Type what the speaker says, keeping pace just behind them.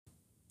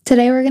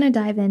Today, we're going to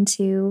dive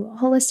into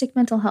holistic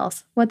mental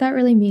health, what that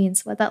really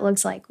means, what that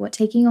looks like, what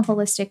taking a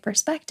holistic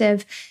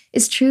perspective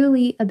is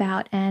truly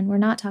about. And we're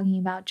not talking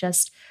about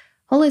just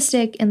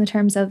holistic in the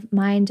terms of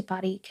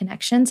mind-body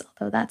connections,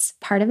 although that's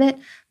part of it,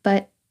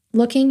 but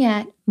looking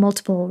at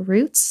multiple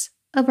roots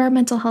of our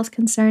mental health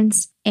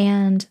concerns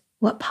and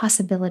what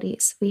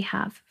possibilities we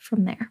have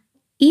from there.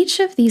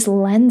 Each of these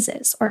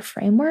lenses or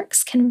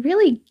frameworks can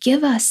really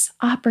give us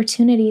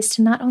opportunities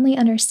to not only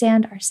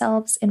understand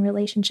ourselves in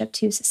relationship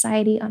to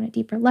society on a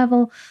deeper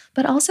level,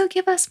 but also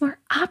give us more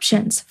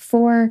options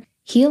for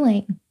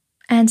healing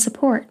and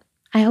support.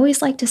 I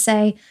always like to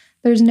say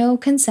there's no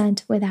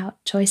consent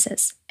without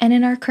choices. And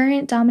in our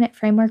current dominant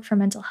framework for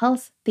mental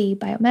health, the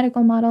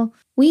biomedical model,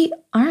 we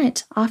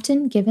aren't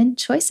often given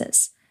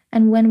choices.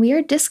 And when we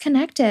are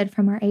disconnected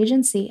from our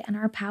agency and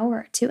our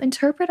power to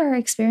interpret our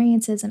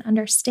experiences and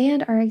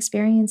understand our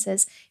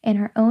experiences in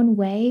our own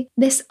way,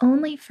 this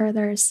only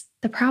furthers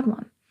the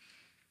problem.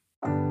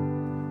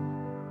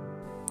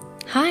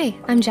 Hi,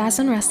 I'm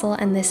Jasmine Russell,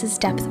 and this is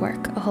Depth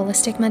Work, a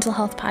holistic mental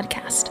health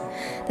podcast.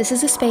 This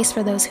is a space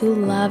for those who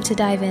love to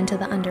dive into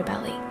the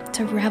underbelly,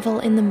 to revel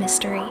in the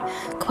mystery,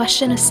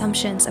 question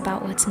assumptions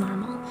about what's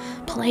normal,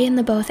 play in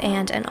the both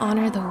and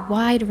honor the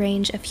wide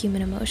range of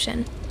human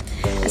emotion.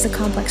 As a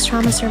complex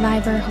trauma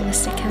survivor,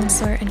 holistic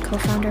counselor, and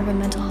co-founder of a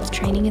mental health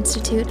training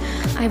institute,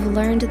 I've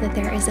learned that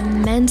there is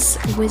immense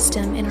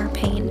wisdom in our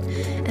pain,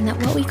 and that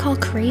what we call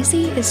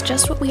crazy is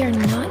just what we are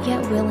not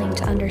yet willing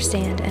to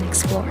understand and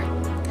explore.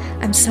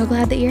 I'm so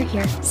glad that you're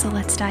here, so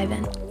let's dive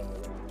in.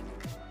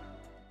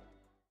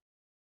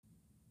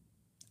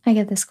 I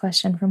get this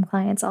question from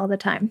clients all the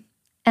time.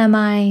 Am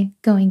I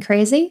going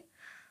crazy?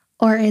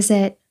 Or is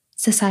it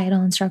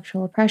societal and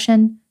structural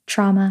oppression,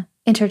 trauma,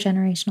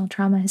 intergenerational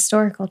trauma,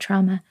 historical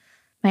trauma,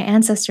 my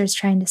ancestors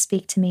trying to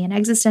speak to me, an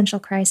existential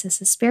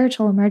crisis, a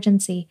spiritual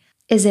emergency?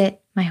 Is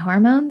it my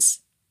hormones,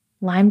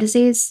 Lyme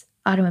disease,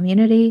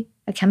 autoimmunity,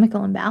 a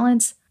chemical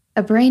imbalance,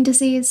 a brain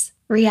disease,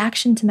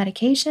 reaction to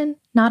medication,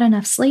 not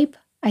enough sleep,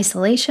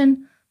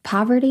 isolation,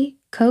 poverty,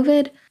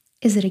 COVID?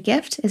 Is it a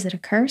gift? Is it a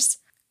curse?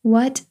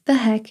 What the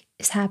heck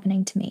is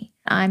happening to me?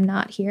 I'm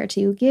not here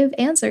to give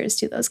answers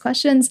to those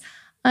questions.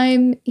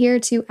 I'm here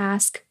to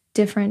ask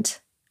different,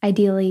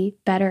 ideally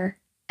better,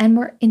 and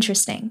more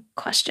interesting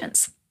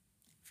questions.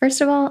 First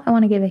of all, I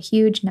want to give a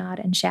huge nod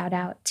and shout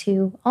out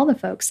to all the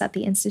folks at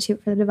the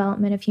Institute for the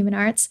Development of Human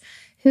Arts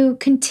who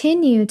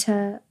continue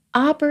to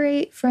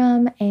operate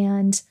from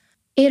and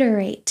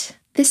iterate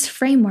this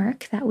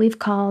framework that we've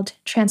called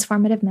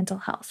transformative mental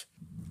health.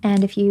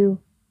 And if you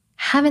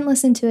haven't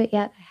listened to it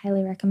yet, I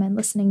highly recommend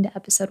listening to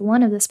episode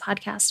 1 of this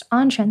podcast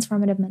on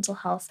transformative mental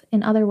health.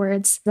 In other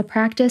words, the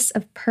practice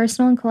of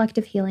personal and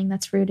collective healing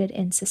that's rooted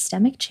in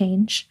systemic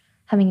change,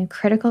 having a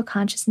critical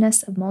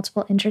consciousness of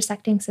multiple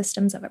intersecting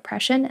systems of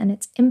oppression and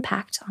its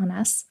impact on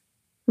us,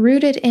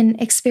 rooted in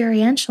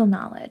experiential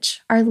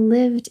knowledge, our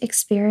lived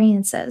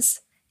experiences,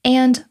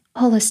 and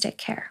holistic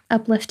care,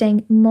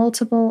 uplifting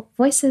multiple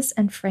voices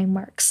and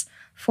frameworks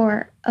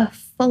for a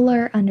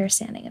fuller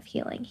understanding of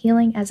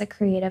healing as a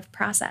creative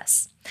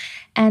process.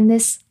 And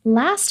this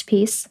last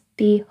piece,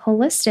 the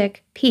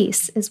holistic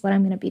piece, is what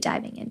I'm going to be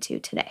diving into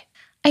today.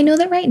 I know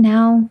that right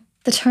now,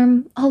 the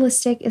term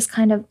holistic is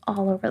kind of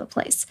all over the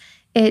place.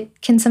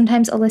 It can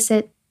sometimes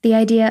elicit the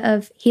idea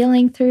of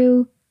healing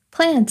through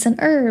plants and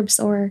herbs,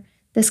 or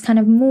this kind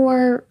of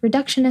more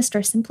reductionist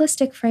or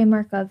simplistic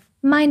framework of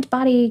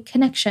mind-body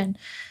connection.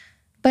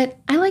 But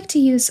I like to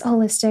use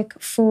holistic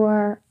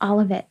for all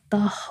of it, the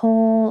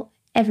whole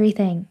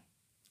everything,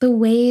 the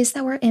ways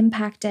that we're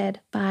impacted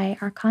by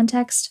our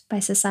context, by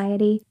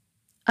society,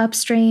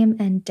 upstream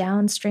and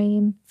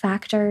downstream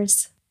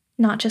factors,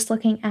 not just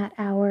looking at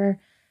our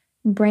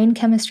brain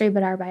chemistry,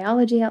 but our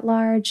biology at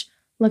large,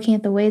 looking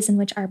at the ways in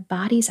which our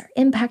bodies are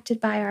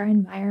impacted by our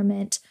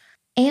environment,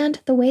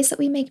 and the ways that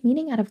we make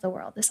meaning out of the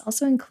world. This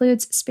also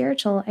includes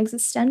spiritual,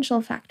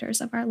 existential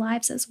factors of our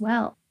lives as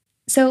well.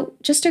 So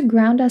just to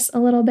ground us a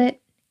little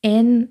bit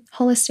in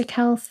holistic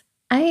health,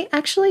 I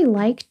actually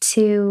like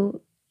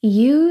to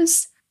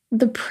use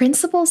the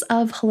principles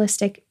of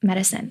holistic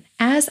medicine.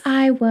 As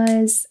I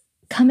was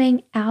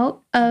coming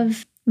out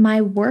of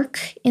my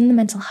work in the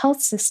mental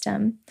health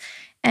system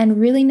and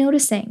really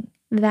noticing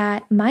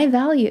that my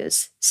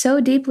values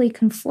so deeply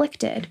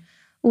conflicted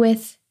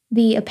with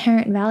the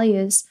apparent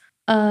values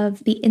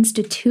of the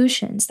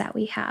institutions that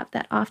we have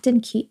that often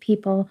keep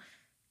people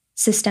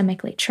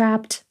systemically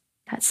trapped,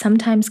 that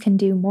sometimes can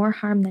do more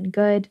harm than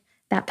good,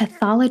 that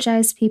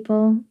pathologize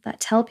people, that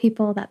tell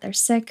people that they're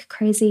sick,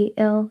 crazy,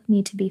 ill,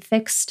 need to be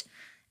fixed,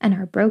 and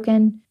are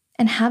broken,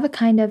 and have a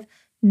kind of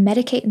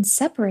medicate and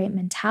separate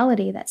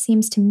mentality that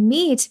seems to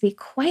me to be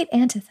quite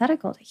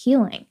antithetical to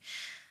healing.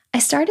 I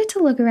started to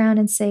look around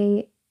and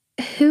say,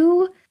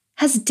 who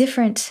has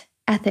different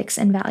ethics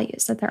and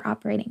values that they're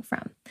operating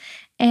from?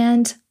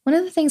 And one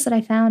of the things that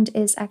I found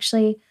is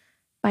actually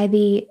by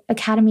the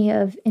Academy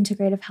of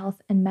Integrative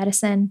Health and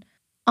Medicine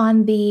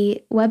on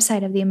the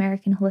website of the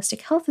American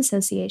Holistic Health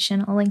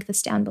Association. I'll link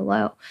this down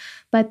below.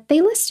 But they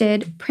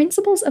listed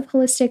principles of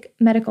holistic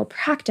medical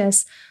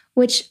practice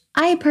which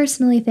I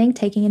personally think,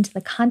 taking into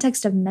the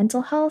context of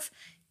mental health,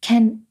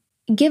 can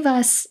give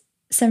us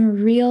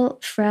some real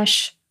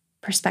fresh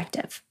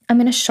perspective. I'm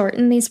going to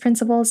shorten these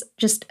principles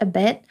just a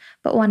bit,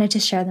 but wanted to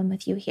share them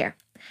with you here.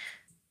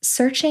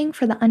 Searching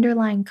for the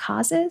underlying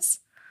causes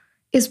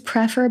is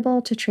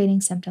preferable to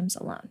treating symptoms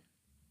alone.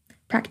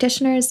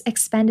 Practitioners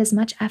expend as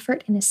much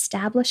effort in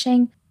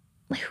establishing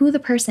who the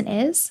person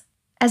is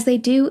as they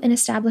do in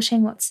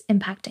establishing what's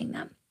impacting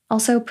them.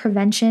 Also,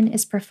 prevention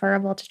is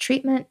preferable to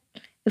treatment.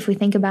 If we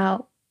think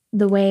about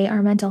the way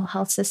our mental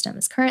health system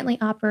is currently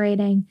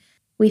operating,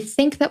 we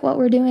think that what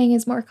we're doing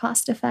is more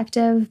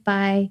cost-effective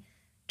by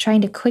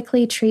trying to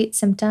quickly treat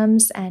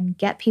symptoms and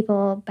get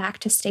people back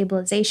to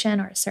stabilization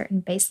or a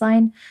certain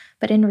baseline.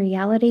 But in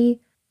reality,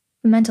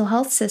 the mental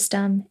health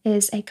system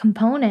is a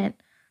component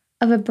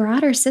of a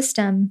broader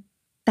system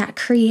that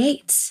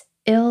creates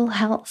ill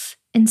health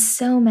in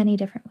so many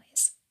different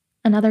ways.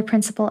 Another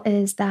principle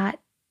is that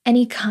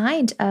any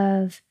kind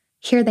of,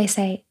 here they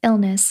say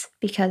illness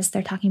because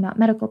they're talking about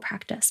medical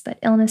practice, but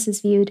illness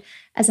is viewed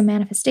as a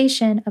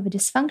manifestation of a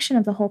dysfunction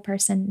of the whole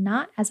person,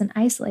 not as an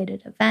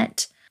isolated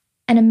event.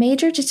 And a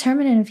major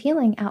determinant of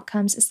healing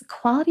outcomes is the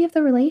quality of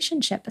the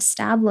relationship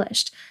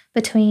established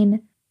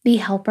between the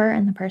helper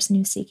and the person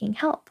who's seeking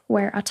help,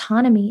 where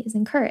autonomy is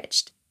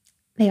encouraged.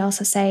 They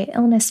also say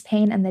illness,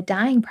 pain, and the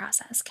dying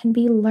process can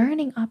be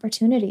learning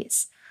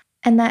opportunities,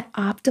 and that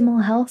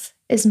optimal health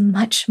is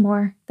much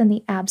more than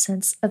the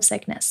absence of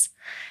sickness.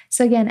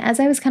 So again, as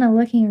I was kind of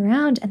looking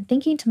around and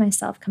thinking to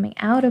myself, coming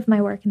out of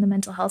my work in the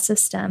mental health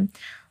system,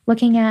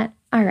 looking at,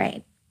 all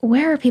right,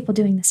 where are people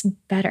doing this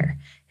better?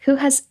 Who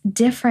has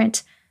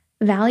different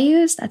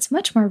values that's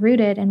much more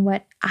rooted in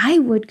what I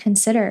would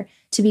consider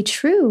to be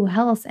true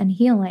health and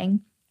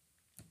healing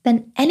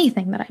than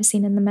anything that I've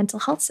seen in the mental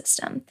health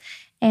system.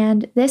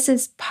 And this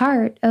is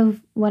part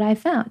of what I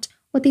found.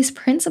 What these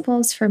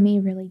principles for me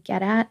really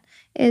get at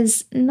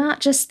is not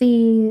just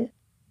the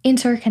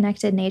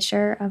interconnected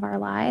nature of our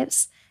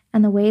lives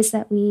and the ways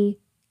that we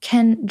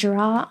can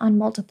draw on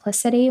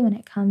multiplicity when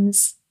it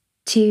comes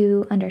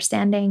to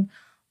understanding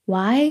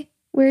why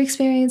we're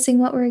experiencing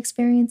what we're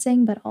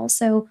experiencing, but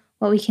also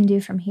what we can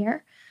do from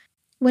here.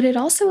 What it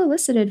also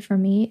elicited for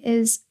me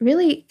is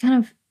really kind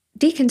of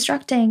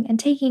deconstructing and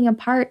taking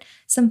apart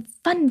some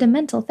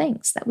fundamental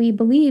things that we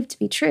believe to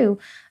be true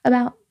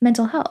about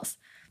mental health,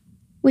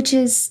 which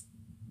is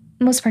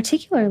most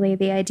particularly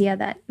the idea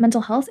that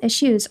mental health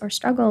issues or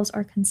struggles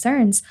or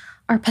concerns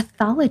are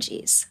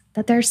pathologies,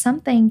 that there's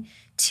something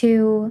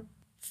to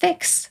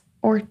fix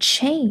or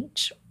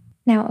change.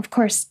 Now, of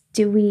course,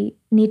 do we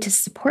need to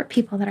support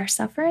people that are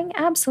suffering?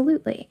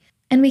 Absolutely.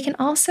 And we can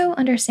also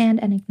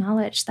understand and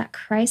acknowledge that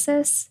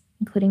crisis,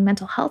 including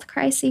mental health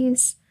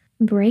crises,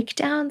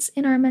 breakdowns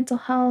in our mental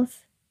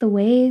health, the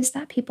ways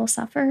that people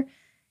suffer,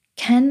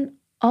 can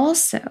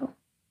also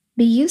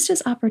be used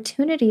as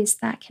opportunities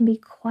that can be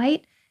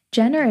quite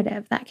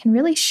generative, that can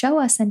really show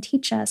us and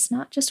teach us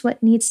not just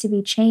what needs to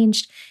be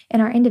changed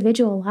in our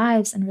individual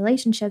lives and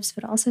relationships,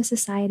 but also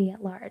society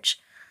at large.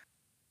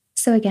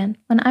 So again,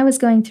 when I was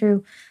going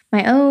through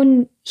my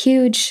own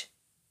huge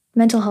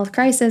mental health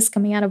crisis,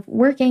 coming out of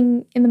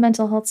working in the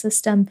mental health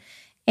system,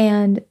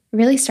 and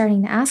really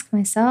starting to ask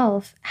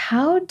myself,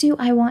 how do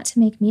I want to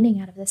make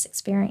meaning out of this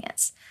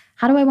experience?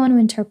 How do I want to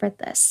interpret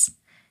this?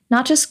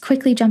 Not just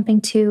quickly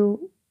jumping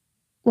to,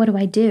 what do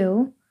I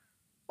do?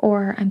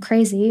 Or I'm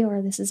crazy,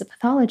 or this is a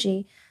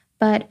pathology,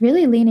 but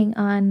really leaning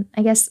on,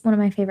 I guess one of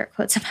my favorite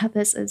quotes about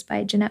this is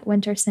by Jeanette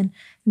Winterson: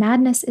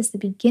 madness is the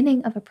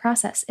beginning of a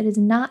process. It is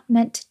not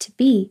meant to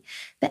be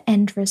the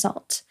end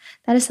result.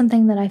 That is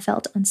something that I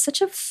felt on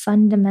such a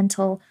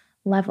fundamental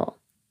level.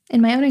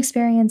 In my own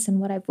experience and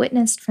what I've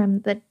witnessed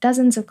from the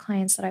dozens of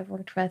clients that I've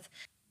worked with,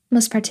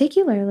 most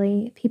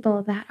particularly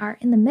people that are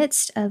in the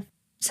midst of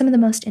some of the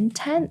most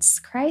intense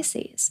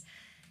crises,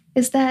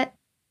 is that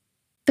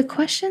the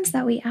questions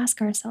that we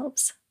ask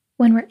ourselves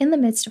when we're in the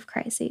midst of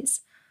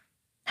crises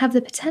have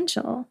the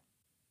potential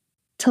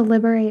to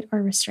liberate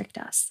or restrict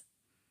us.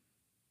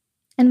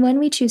 And when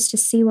we choose to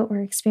see what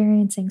we're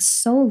experiencing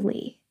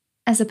solely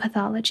as a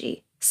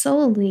pathology,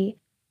 solely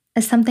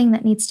as something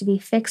that needs to be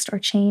fixed or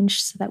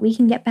changed so that we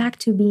can get back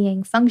to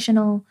being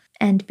functional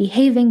and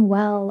behaving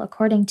well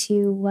according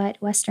to what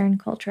Western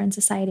culture and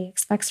society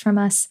expects from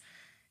us,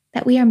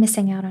 that we are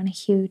missing out on a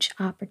huge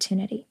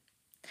opportunity.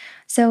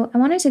 So I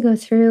wanted to go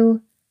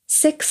through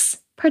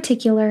 6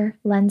 particular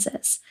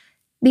lenses.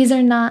 These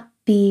are not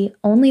the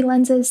only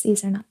lenses.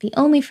 These are not the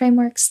only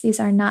frameworks. These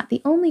are not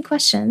the only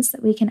questions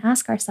that we can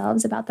ask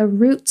ourselves about the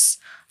roots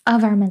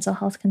of our mental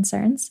health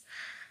concerns.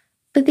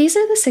 But these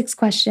are the 6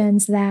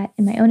 questions that,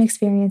 in my own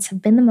experience,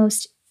 have been the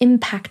most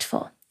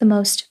impactful, the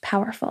most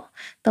powerful,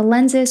 the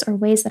lenses or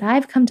ways that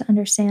I've come to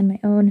understand my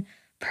own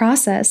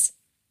process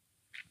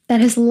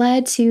that has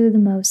led to the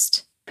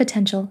most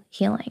potential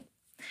healing.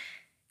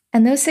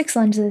 And those 6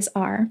 lenses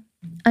are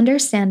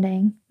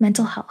understanding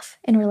mental health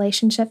in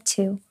relationship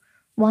to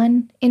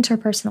 1,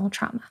 interpersonal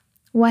trauma.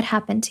 What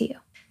happened to you?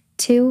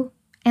 2,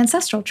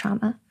 ancestral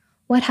trauma.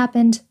 What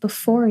happened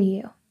before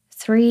you?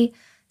 3,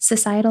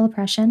 societal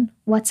oppression,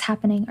 what's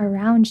happening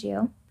around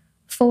you.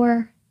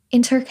 4,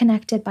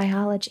 interconnected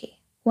biology,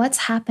 what's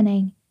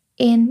happening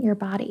in your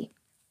body.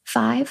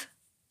 5,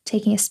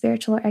 taking a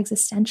spiritual or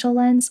existential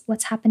lens,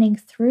 what's happening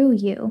through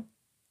you.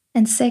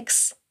 And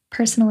 6,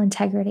 personal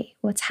integrity,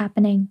 what's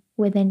happening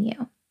within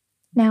you.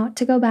 Now,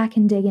 to go back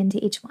and dig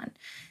into each one.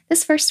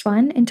 This first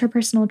one,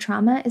 interpersonal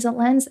trauma, is a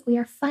lens that we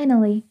are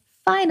finally,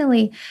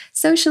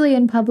 socially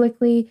and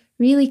publicly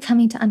really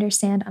coming to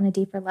understand on a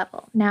deeper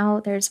level. Now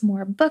there's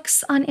more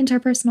books on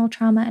interpersonal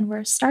trauma, and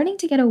we're starting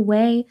to get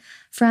away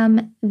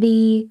from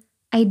the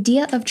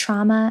idea of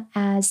trauma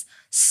as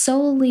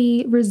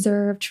solely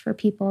reserved for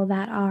people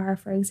that are,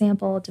 for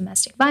example,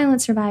 domestic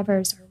violence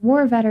survivors or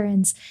war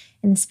veterans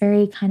in this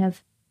very kind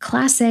of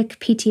classic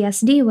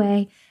PTSD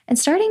way, and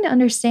starting to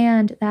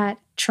understand that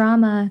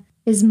trauma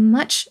is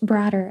much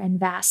broader and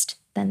vast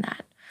than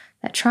that.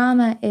 That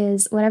trauma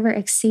is whatever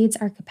exceeds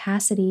our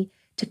capacity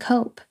to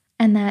cope,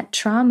 and that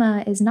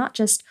trauma is not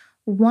just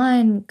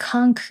one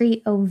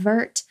concrete,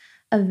 overt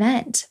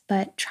event,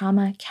 but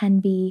trauma can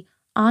be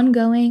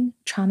ongoing,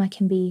 trauma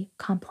can be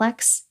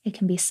complex, it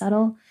can be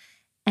subtle,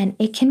 and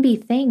it can be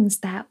things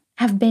that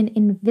have been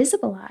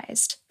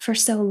invisibilized for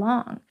so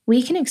long.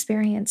 We can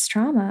experience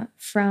trauma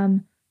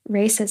from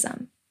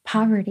racism,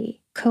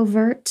 poverty,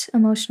 covert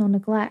emotional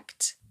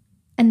neglect.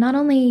 And not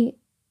only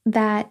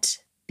that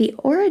the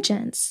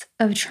origins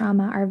of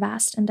trauma are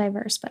vast and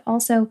diverse, but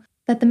also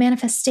that the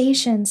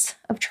manifestations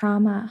of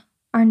trauma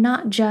are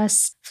not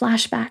just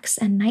flashbacks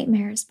and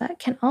nightmares, but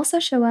can also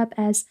show up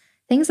as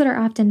things that are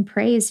often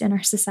praised in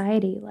our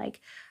society, like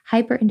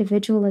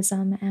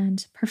hyper-individualism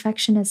and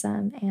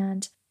perfectionism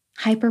and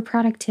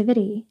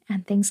hyper-productivity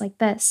and things like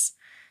this.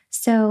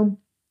 So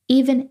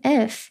even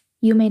if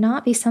you may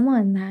not be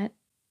someone that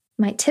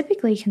might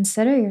typically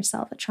consider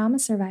yourself a trauma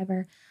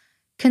survivor,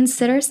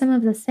 consider some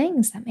of the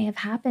things that may have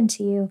happened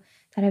to you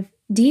that have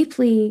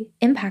deeply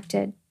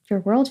impacted your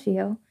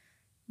worldview,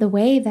 the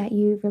way that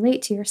you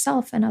relate to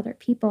yourself and other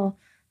people,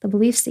 the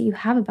beliefs that you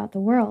have about the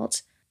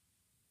world.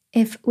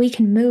 If we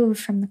can move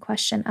from the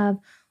question of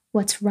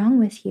what's wrong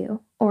with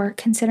you, or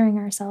considering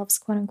ourselves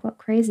quote unquote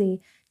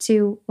crazy,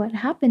 to what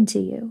happened to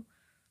you,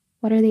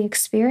 what are the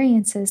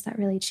experiences that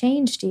really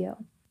changed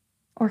you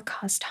or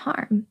caused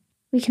harm,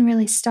 we can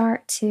really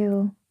start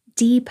to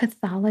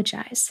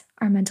depathologize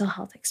our mental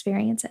health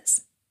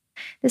experiences.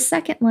 The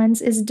second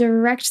lens is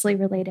directly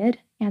related,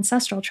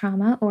 ancestral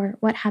trauma, or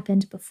what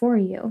happened before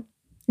you.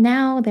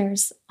 Now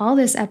there's all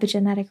this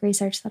epigenetic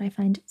research that I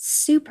find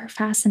super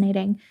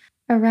fascinating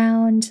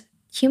around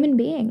human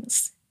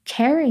beings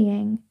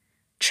carrying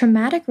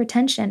traumatic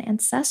retention,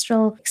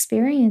 ancestral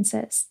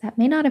experiences that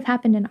may not have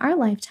happened in our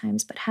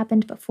lifetimes, but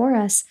happened before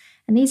us.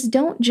 And these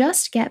don't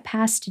just get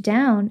passed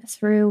down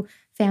through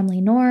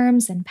family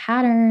norms and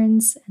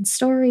patterns and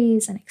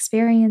stories and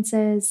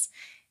experiences.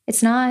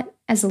 It's not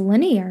as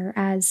linear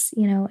as,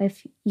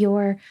 if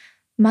your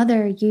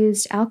mother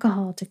used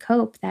alcohol to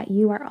cope, that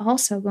you are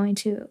also going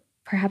to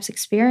perhaps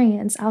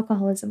experience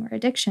alcoholism or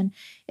addiction.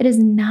 It is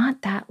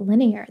not that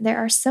linear. There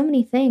are so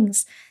many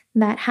things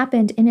that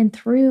happened in and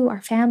through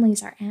our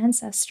families, our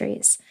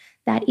ancestries,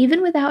 that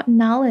even without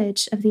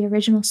knowledge of the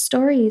original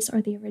stories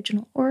or the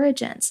original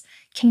origins,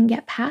 can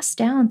get passed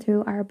down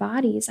through our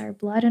bodies, our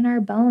blood and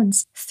our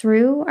bones,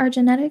 through our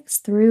genetics,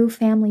 through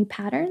family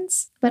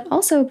patterns, but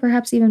also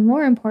perhaps even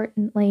more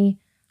importantly,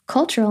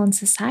 cultural and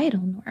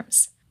societal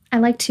norms. I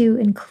like to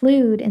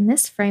include in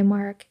this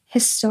framework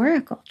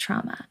historical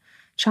trauma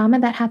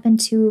that happened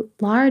to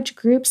large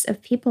groups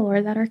of people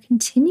or that are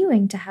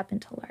continuing to happen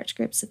to large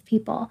groups of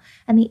people,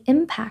 and the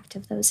impact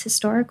of those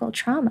historical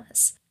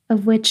traumas,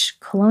 of which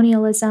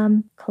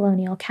colonialism,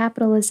 colonial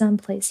capitalism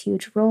plays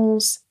huge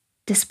roles,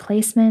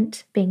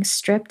 displacement, being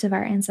stripped of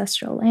our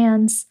ancestral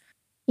lands.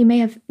 You may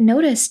have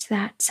noticed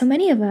that so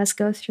many of us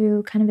go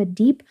through kind of a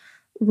deep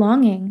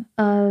longing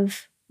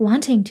of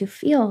wanting to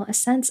feel a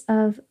sense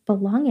of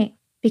belonging,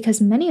 because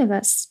many of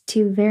us,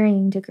 to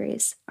varying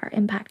degrees, are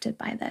impacted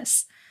by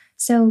this.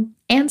 So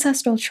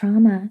ancestral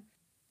trauma,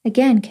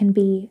 again, can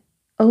be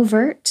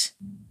overt.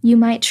 You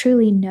might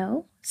truly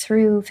know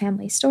through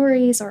family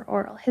stories or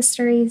oral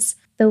histories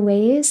the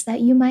ways that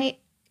you might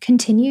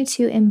continue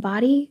to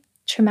embody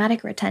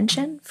traumatic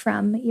retention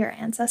from your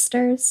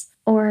ancestors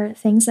or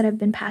things that have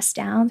been passed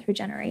down through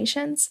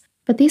generations.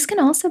 But these can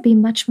also be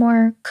much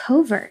more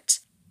covert.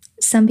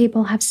 Some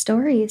people have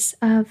stories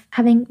of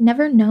having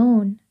never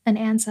known an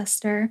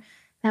ancestor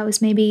that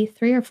was maybe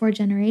 3 or 4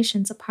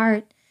 generations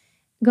apart,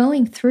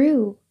 going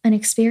through an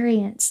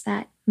experience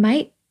that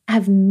might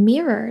have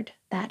mirrored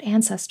that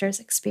ancestor's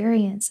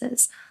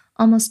experiences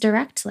almost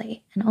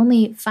directly, and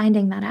only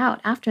finding that out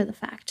after the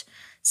fact.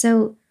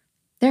 So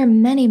there are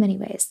many, many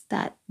ways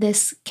that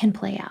this can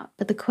play out.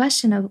 But the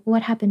question of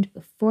what happened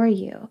before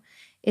you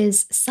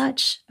is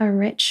such a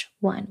rich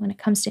one when it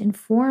comes to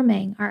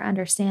informing our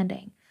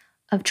understanding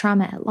of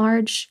trauma at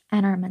large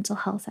and our mental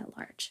health at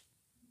large.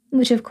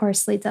 Which of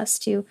course leads us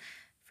to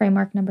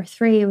framework number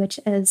 3, which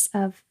is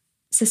of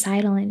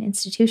societal and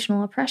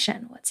institutional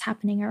oppression, what's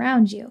happening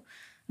around you.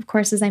 Of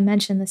course, as I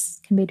mentioned,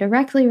 this can be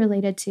directly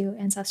related to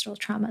ancestral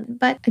trauma.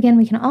 But again,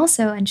 we can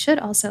also and should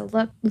also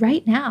look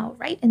right now,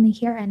 right in the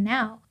here and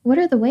now. What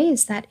are the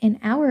ways that in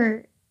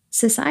our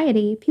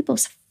society,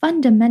 people's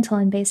fundamental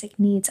and basic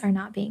needs are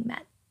not being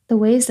met? The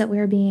ways that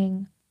we're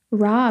being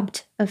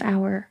robbed of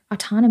our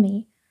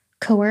autonomy,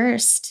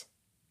 coerced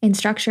in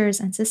structures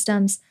and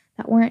systems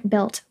that weren't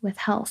built with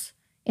health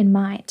in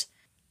mind.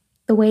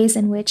 The ways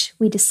in which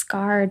we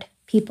discard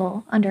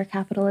people under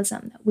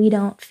capitalism that we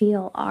don't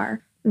feel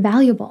are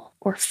valuable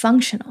or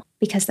functional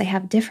because they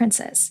have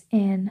differences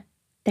in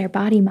their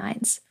body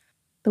minds.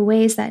 The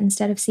ways that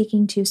instead of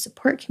seeking to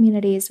support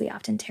communities, we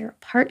often tear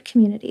apart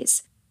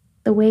communities.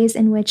 The ways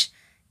in which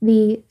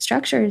the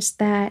structures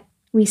that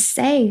we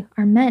say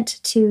are meant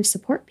to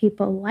support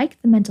people,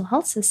 like the mental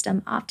health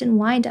system, often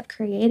wind up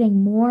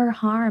creating more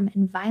harm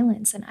and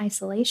violence and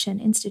isolation,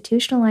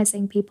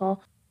 institutionalizing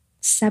people,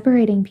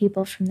 separating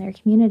people from their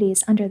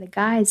communities under the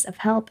guise of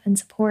help and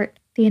support.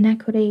 The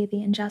inequity,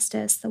 the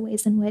injustice, the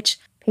ways in which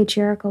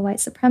patriarchal white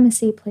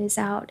supremacy plays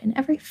out in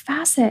every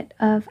facet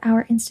of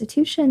our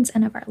institutions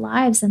and of our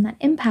lives, and that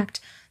impact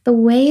the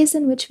ways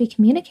in which we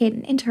communicate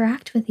and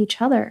interact with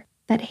each other,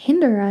 that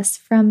hinder us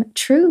from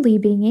truly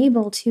being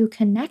able to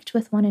connect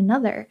with one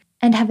another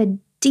and have a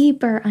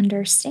deeper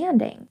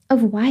understanding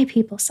of why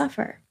people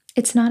suffer.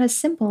 It's not as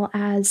simple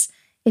as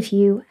if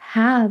you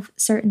have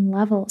certain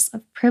levels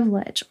of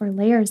privilege or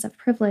layers of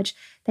privilege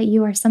that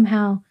you are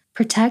somehow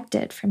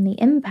protected from the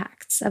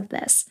impacts of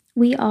this.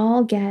 We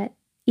all get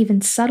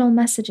even subtle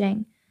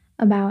messaging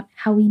about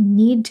how we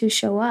need to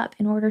show up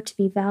in order to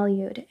be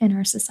valued in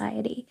our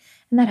society,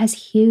 and that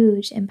has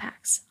huge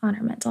impacts on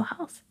our mental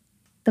health.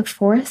 The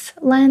fourth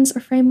lens or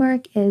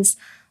framework is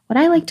what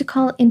I like to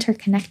call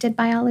interconnected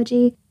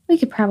biology. We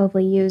could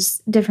probably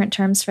use different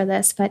terms for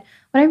this, but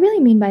what I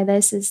really mean by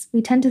this is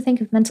we tend to think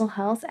of mental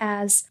health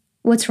as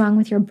what's wrong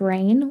with your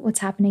brain, what's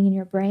happening in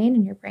your brain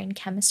and your brain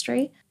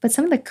chemistry. But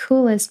some of the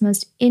coolest,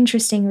 most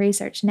interesting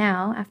research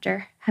now,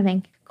 after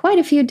having quite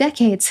a few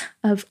decades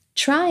of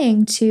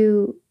trying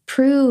to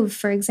prove,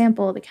 for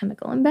example, the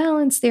chemical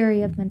imbalance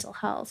theory of mental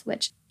health,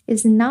 which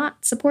is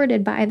not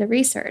supported by the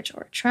research,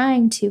 or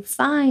trying to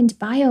find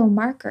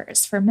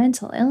biomarkers for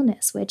mental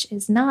illness, which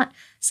is not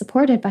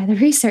supported by the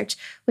research,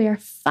 we are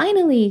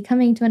finally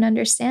coming to an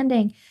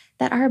understanding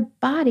that our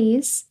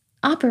bodies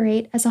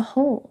operate as a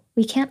whole.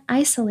 We can't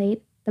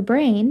isolate the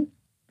brain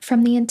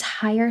from the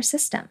entire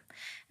system.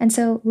 And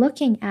so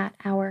looking at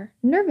our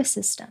nervous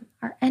system,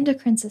 our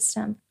endocrine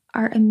system,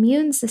 our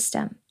immune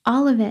system,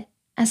 all of it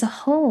as a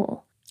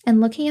whole, and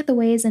looking at the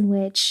ways in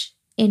which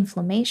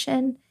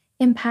inflammation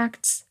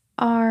impacts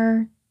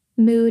our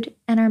mood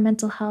and our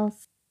mental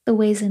health, the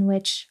ways in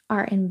which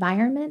our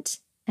environment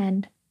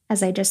and,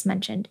 as I just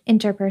mentioned,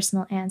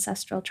 interpersonal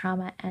ancestral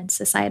trauma and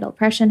societal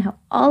oppression, how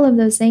all of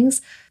those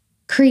things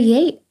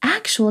create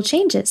actual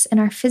changes in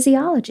our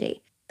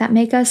physiology that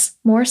make us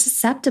more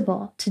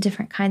susceptible to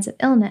different kinds of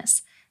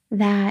illness,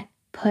 that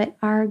put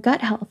our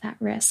gut health at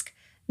risk,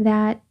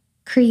 that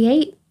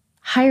create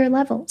higher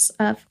levels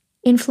of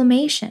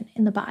inflammation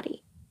in the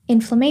body.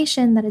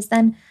 Inflammation that is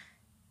then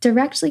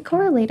directly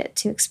correlated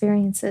to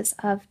experiences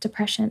of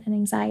depression and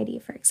anxiety,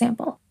 for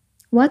example.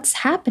 What's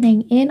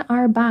happening in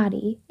our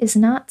body is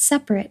not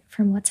separate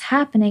from what's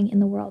happening in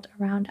the world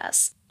around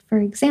us. For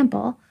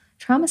example,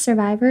 trauma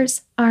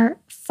survivors are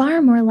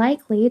far more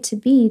likely to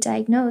be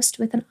diagnosed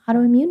with an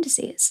autoimmune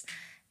disease,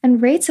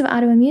 and rates of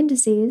autoimmune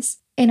disease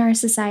in our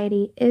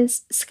society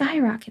is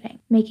skyrocketing,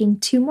 making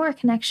two more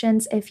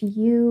connections. If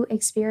you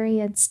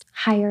experienced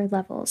higher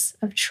levels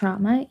of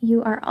trauma,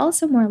 you are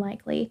also more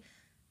likely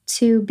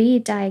to be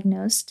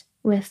diagnosed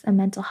with a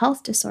mental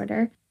health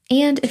disorder.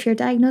 And if you're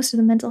diagnosed with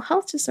a mental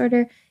health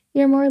disorder,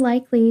 you're more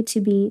likely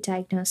to be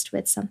diagnosed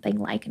with something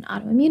like an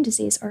autoimmune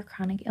disease or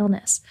chronic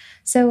illness.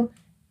 So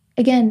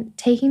again,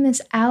 taking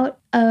this out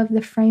of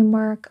the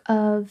framework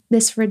of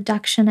this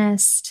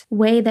reductionist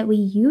way that we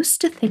used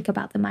to think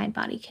about the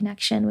mind-body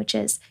connection, which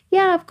is,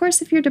 yeah, of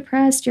course, if you're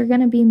depressed, you're going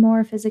to be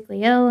more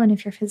physically ill. And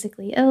if you're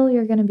physically ill,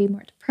 you're going to be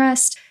more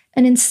depressed.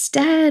 And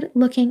instead,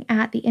 looking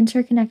at the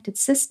interconnected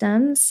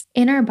systems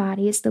in our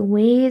bodies, the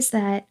ways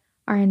that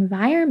our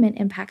environment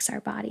impacts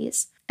our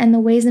bodies, and the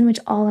ways in which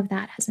all of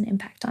that has an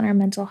impact on our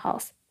mental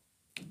health.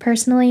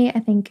 Personally, I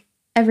think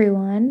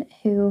everyone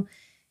who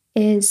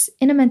is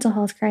in a mental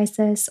health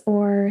crisis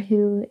or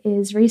who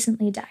is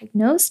recently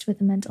diagnosed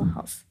with a mental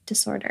health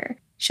disorder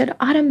should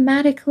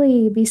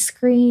automatically be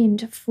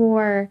screened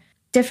for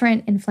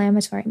different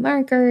inflammatory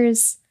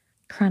markers,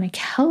 chronic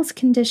health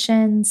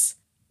conditions,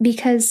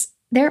 because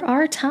there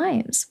are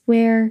times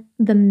where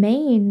the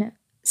main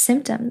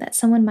symptom that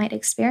someone might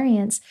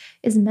experience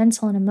is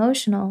mental and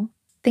emotional.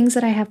 Things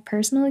that I have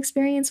personal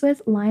experience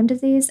with, Lyme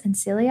disease and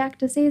celiac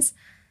disease,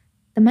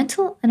 the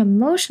mental and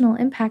emotional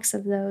impacts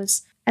of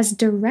those as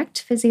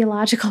direct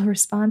physiological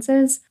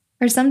responses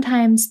are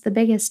sometimes the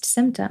biggest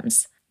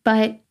symptoms.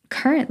 But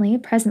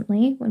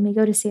presently, when we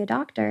go to see a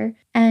doctor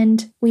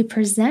and we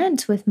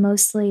present with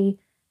mostly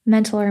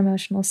mental or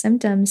emotional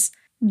symptoms,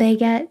 they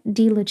get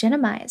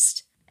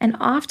delegitimized. And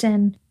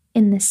often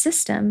in this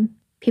system,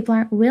 People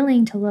aren't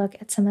willing to look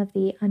at some of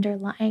the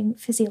underlying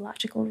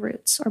physiological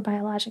roots or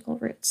biological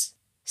roots.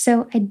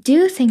 So I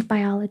do think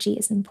biology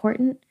is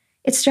important.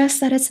 It's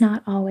just that it's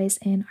not always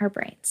in our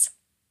brains.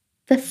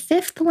 The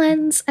fifth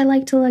lens I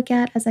like to look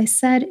at, as I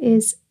said,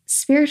 is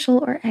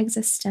spiritual or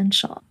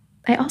existential.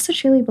 I also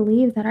truly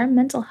believe that our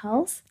mental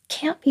health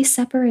can't be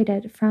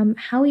separated from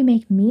how we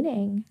make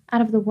meaning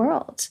out of the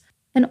world.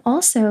 And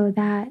also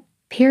that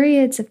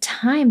periods of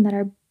time that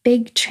are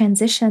big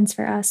transitions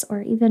for us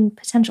or even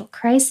potential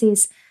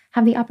crises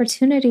have the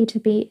opportunity to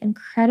be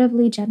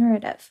incredibly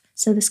generative.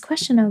 So this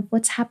question of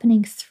what's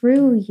happening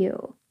through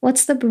you,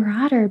 what's the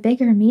broader,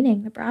 bigger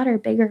meaning, the broader,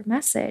 bigger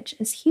message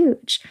is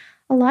huge.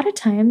 A lot of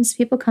times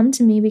people come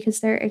to me because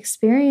they're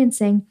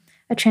experiencing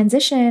a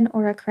transition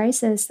or a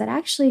crisis that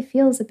actually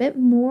feels a bit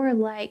more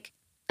like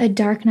a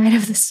dark night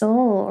of the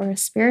soul or a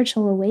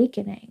spiritual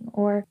awakening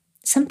or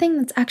something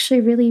that's actually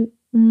really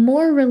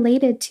more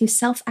related to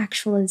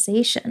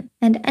self-actualization.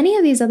 And any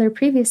of these other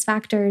previous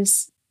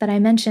factors that I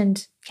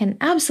mentioned can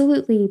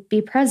absolutely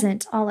be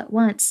present all at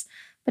once,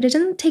 but it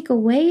doesn't take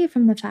away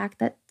from the fact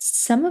that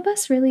some of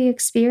us really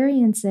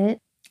experience it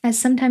as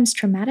sometimes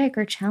traumatic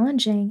or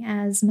challenging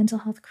as mental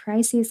health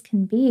crises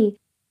can be.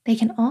 They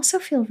can also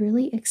feel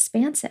really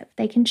expansive.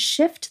 They can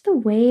shift the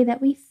way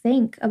that we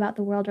think about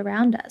the world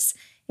around us.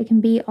 It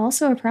can be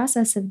also a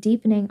process of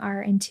deepening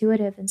our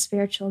intuitive and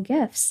spiritual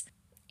gifts.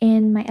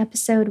 In my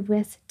episode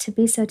with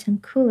Tabiso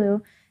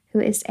Tenkulu, who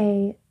is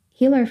a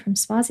healer from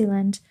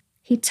Swaziland,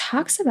 he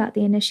talks about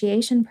the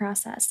initiation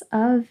process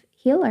of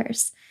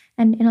healers.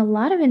 And in a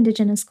lot of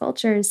Indigenous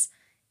cultures,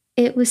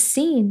 it was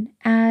seen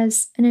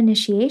as an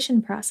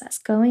initiation process,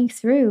 going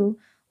through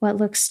what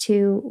looks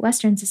to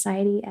Western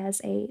society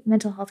as a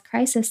mental health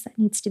crisis that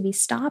needs to be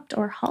stopped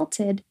or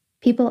halted.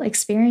 People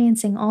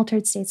experiencing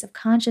altered states of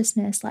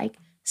consciousness, like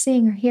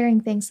seeing or hearing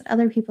things that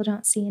other people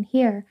don't see and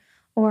hear,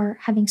 or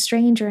having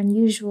strange or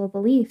unusual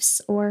beliefs,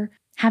 or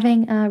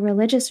having a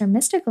religious or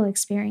mystical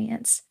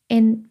experience,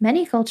 in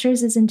many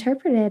cultures is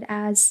interpreted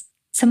as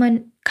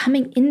someone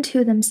coming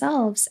into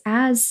themselves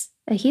as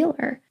a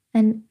healer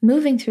and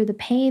moving through the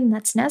pain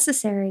that's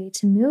necessary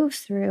to move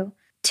through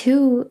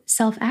to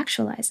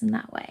self-actualize in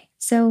that way.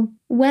 So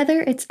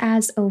whether it's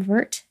as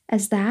overt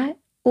as that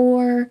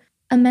or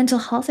a mental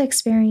health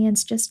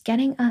experience just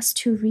getting us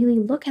to really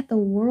look at the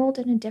world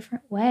in a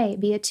different way,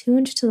 be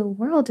attuned to the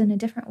world in a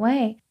different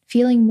way,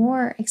 feeling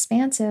more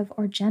expansive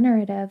or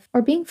generative,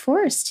 or being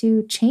forced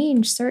to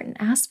change certain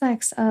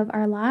aspects of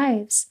our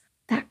lives,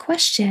 that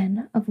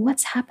question of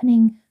what's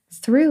happening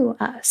through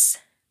us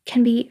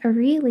can be a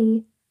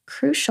really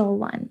crucial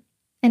one.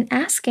 And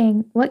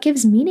asking what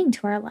gives meaning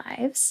to our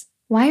lives,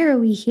 why are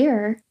we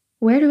here?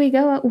 Where do we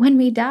go when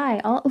we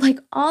die?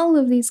 All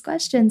of these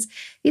questions,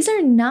 these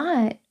are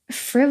not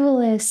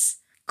frivolous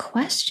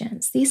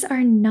questions. These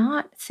are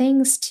not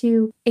things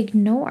to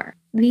ignore.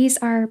 These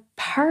are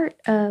part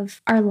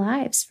of our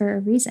lives for a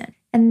reason.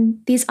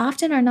 And these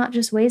often are not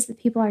just ways that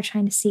people are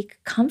trying to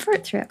seek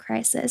comfort through a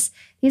crisis.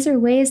 These are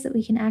ways that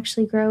we can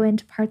actually grow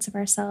into parts of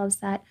ourselves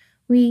that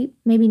we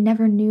maybe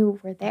never knew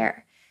were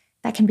there.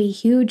 That can be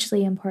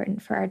hugely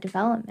important for our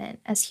development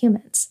as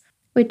humans.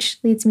 Which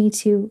leads me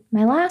to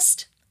my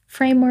last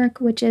framework,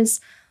 which is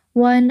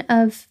one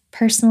of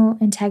personal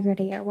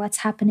integrity, or what's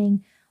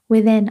happening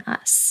within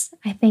us.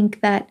 I think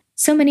that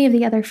so many of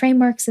the other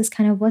frameworks is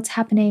kind of what's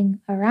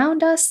happening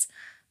around us,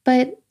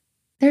 but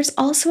there's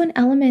also an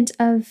element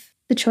of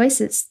the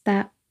choices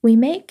that we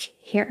make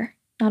here.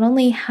 Not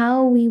only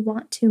how we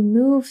want to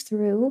move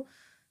through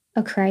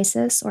a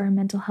crisis or a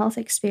mental health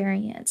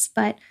experience,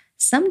 but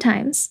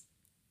sometimes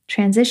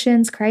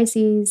transitions,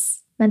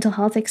 crises, mental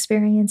health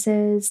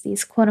experiences,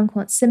 these quote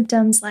unquote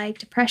symptoms like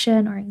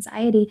depression or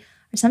anxiety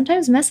are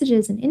sometimes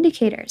messages and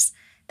indicators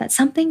that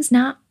something's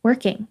not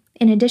working.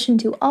 In addition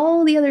to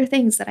all the other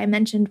things that I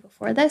mentioned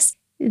before this,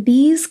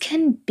 these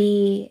can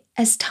be,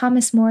 as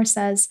Thomas More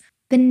says,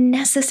 the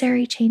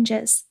necessary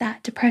changes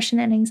that depression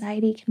and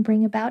anxiety can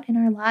bring about in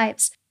our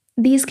lives.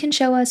 These can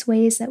show us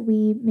ways that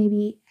we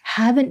maybe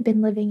haven't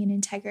been living in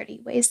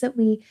integrity, ways that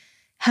we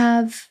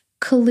have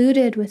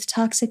colluded with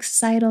toxic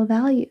societal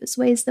values,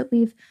 ways that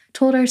we've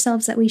told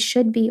ourselves that we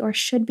should be or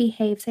should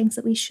behave, things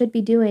that we should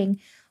be doing,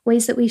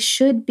 ways that we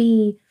should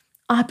be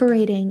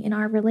operating in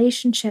our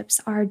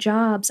relationships, our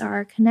jobs,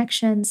 our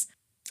connections.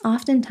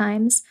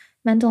 Oftentimes,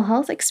 mental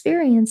health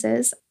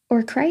experiences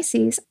or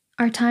crises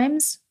are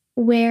times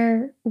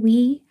where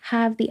we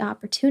have the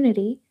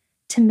opportunity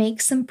to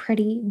make some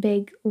pretty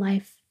big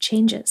life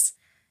changes.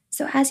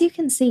 So as you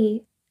can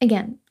see,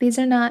 again, these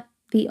are not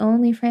the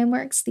only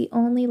frameworks, the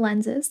only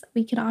lenses that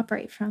we can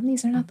operate from.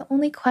 These are not the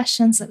only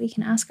questions that we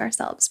can ask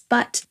ourselves.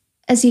 But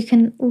as you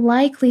can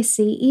likely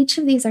see, each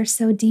of these are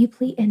so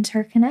deeply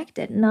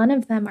interconnected. None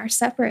of them are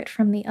separate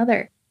from the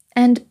other.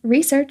 And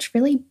research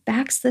really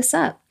backs this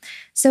up.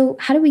 So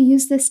how do we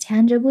use this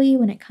tangibly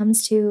when it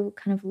comes to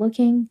kind of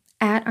looking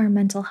at our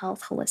mental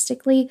health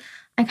holistically?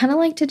 I kind of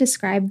like to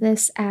describe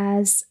this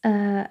as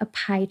a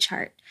pie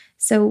chart.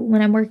 So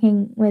when I'm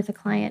working with a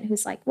client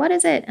who's like, what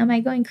is it? Am I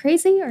going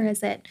crazy or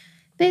is it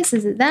this?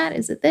 Is it that?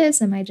 Is it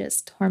this? Am I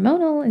just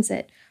hormonal? Is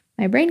it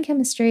my brain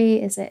chemistry?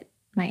 Is it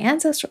my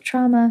ancestral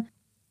trauma?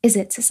 Is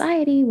it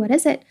society? What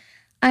is it?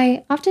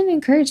 I often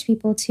encourage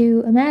people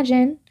to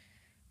imagine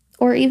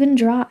or even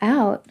draw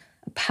out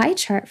a pie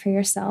chart for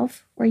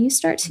yourself where you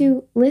start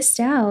to list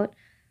out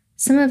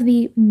some of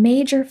the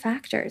major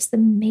factors, the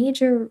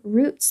major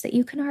roots that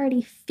you can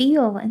already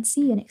feel and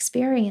see and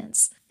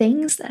experience,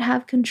 things that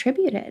have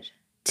contributed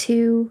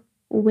to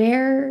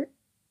where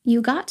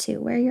you got to,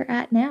 where you're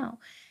at now.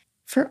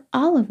 For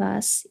all of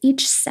us,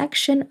 each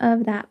section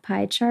of that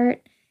pie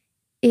chart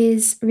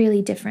is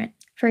really different.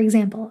 For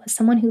example, as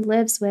someone who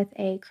lives with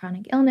a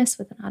chronic illness,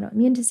 with an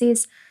autoimmune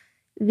disease,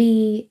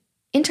 the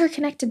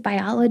interconnected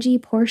biology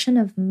portion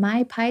of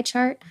my pie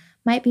chart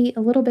might be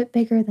a little bit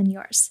bigger than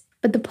yours.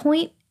 But the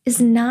point is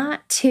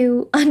not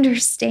to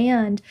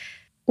understand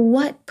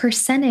what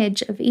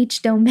percentage of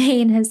each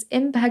domain has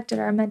impacted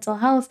our mental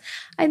health.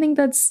 I think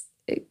that's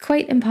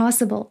quite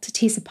impossible to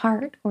tease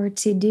apart or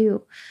to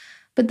do.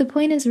 But the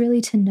point is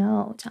really to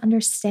know, to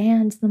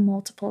understand the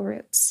multiple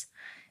roots.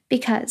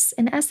 Because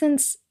in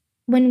essence,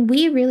 when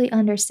we really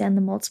understand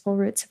the multiple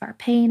roots of our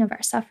pain, of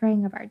our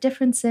suffering, of our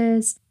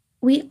differences,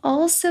 we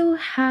also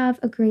have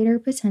a greater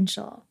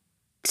potential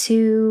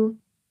to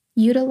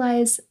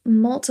utilize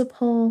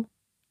multiple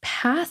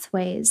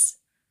pathways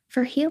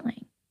for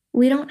healing.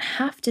 We don't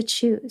have to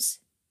choose.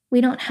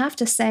 We don't have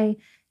to say,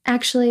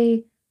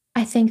 actually,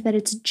 I think that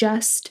it's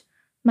just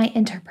my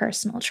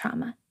interpersonal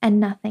trauma and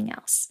nothing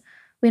else.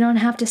 We don't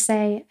have to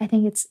say, I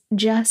think it's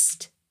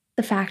just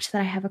the fact that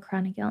I have a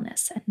chronic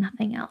illness and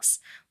nothing else.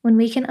 When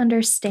we can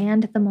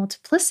understand the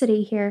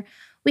multiplicity here,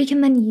 we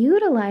can then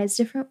utilize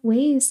different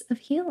ways of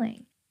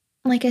healing.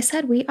 Like I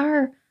said, we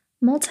are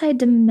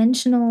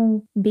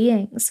multidimensional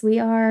beings. We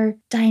are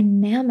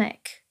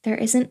dynamic. There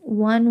isn't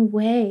one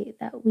way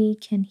that we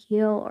can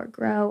heal or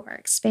grow or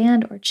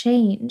expand or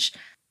change.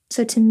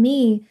 So to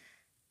me,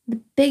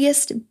 the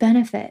biggest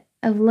benefit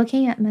of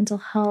looking at mental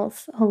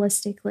health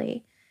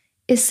holistically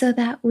is so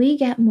that we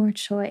get more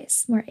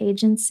choice, more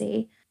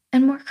agency,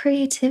 and more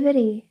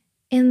creativity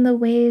in the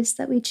ways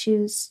that we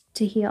choose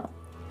to heal.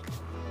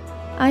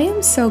 I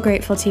am so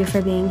grateful to you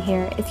for being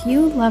here. If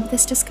you love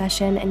this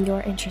discussion and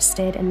you're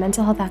interested in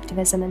mental health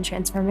activism and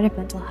transformative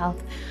mental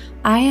health,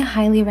 I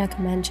highly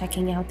recommend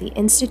checking out the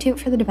Institute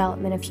for the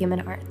Development of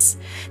Human Arts.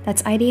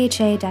 That's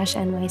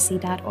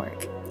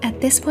idha-nyc.org.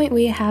 At this point,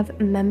 we have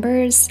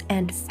members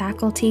and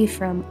faculty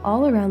from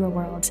all around the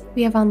world.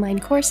 We have online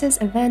courses,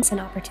 events, and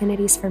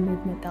opportunities for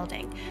movement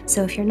building.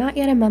 So if you're not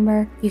yet a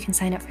member, you can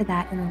sign up for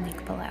that in the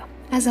link below.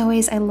 As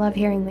always, I love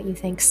hearing what you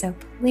think, so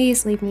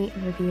please leave me a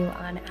review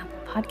on Apple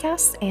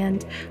Podcasts,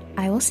 and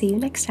I will see you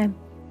next time.